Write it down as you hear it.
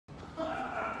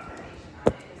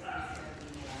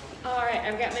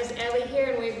right, I've got Miss Ellie here,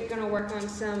 and we're going to work on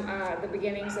some the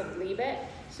beginnings of Leave It.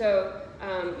 So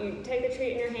you take the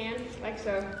treat in your hand, like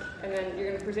so, and then you're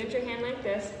going to present your hand like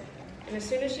this. And as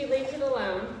soon as she leaves it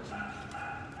alone,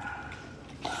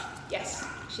 yes,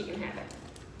 she can have it.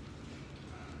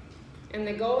 And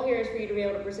the goal here is for you to be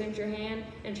able to present your hand,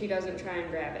 and she doesn't try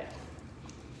and grab it.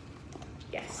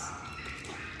 Yes.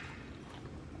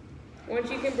 Once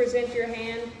you can present your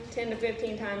hand 10 to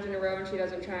 15 times in a row and she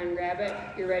doesn't try and grab it,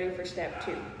 you're ready for step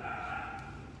 2.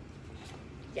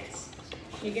 Yes.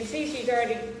 You can see she's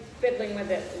already fiddling with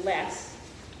it less,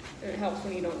 and it helps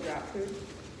when you don't drop food.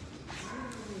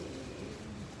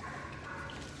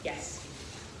 Yes.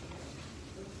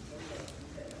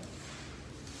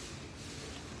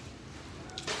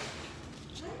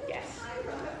 Yes. Hi,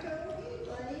 Rocco. Hey,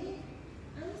 buddy.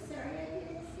 I'm sorry I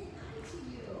didn't say hi to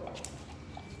you.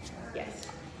 Yes.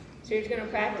 So you're just going to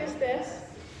practice this.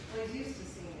 I was used to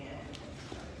seeing it.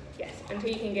 Yes, until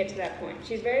you can get to that point.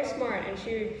 She's very smart, and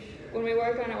when we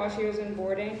worked on it while she was in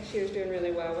boarding, she was doing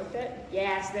really well with it.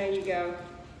 Yes, there you go.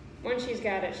 Once she's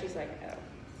got it, she's like, oh,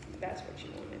 that's what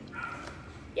you wanted.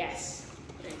 Yes.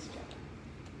 Nice job.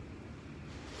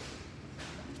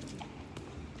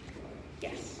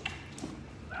 Yes.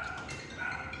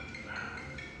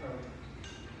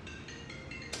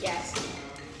 Yes.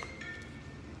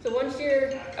 So once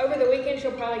you're, over the weekend,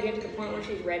 she'll probably get to the point where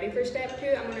she's ready for step 2.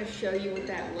 I'm going to show you what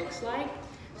that looks like.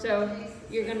 So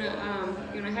you're going to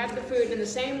have the food, and the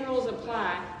same rules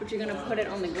apply, but you're going to put it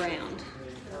on the ground.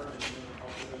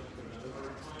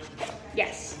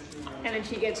 Yes. And then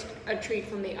she gets a treat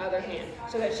from the other hand,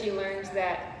 so that she learns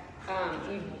that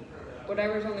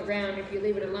whatever's on the ground, if you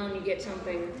leave it alone, you get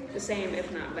something the same,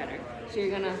 if not better. So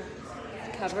you're going to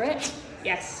cover it.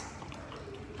 Yes.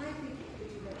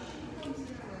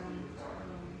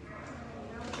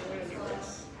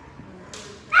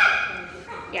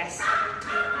 Yes.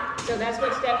 So that's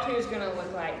what step 2 is going to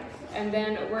look like. And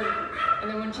then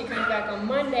when she comes back on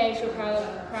Monday, she'll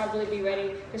probably be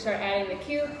ready to start adding the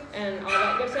cube and all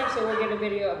that good stuff. So we'll get a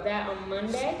video of that on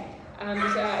Monday. So if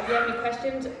you have any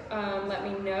questions, let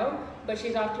me know. But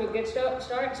she's off to a good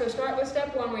start. So start with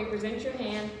step 1, where you present your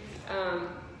hand.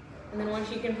 And then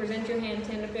once you can present your hand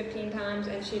 10 to 15 times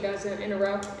and she does it in a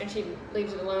row and she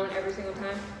leaves it alone every single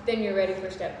time, then you're ready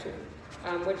for step 2,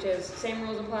 which is same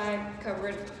rules apply, cover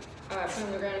it, put it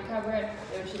on the ground and cover it.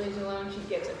 And when she leaves it alone, she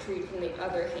gets a treat from the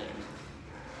other hand.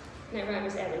 Isn't that right,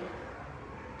 Miss Ellie?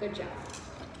 Good job.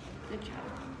 Good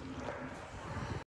job.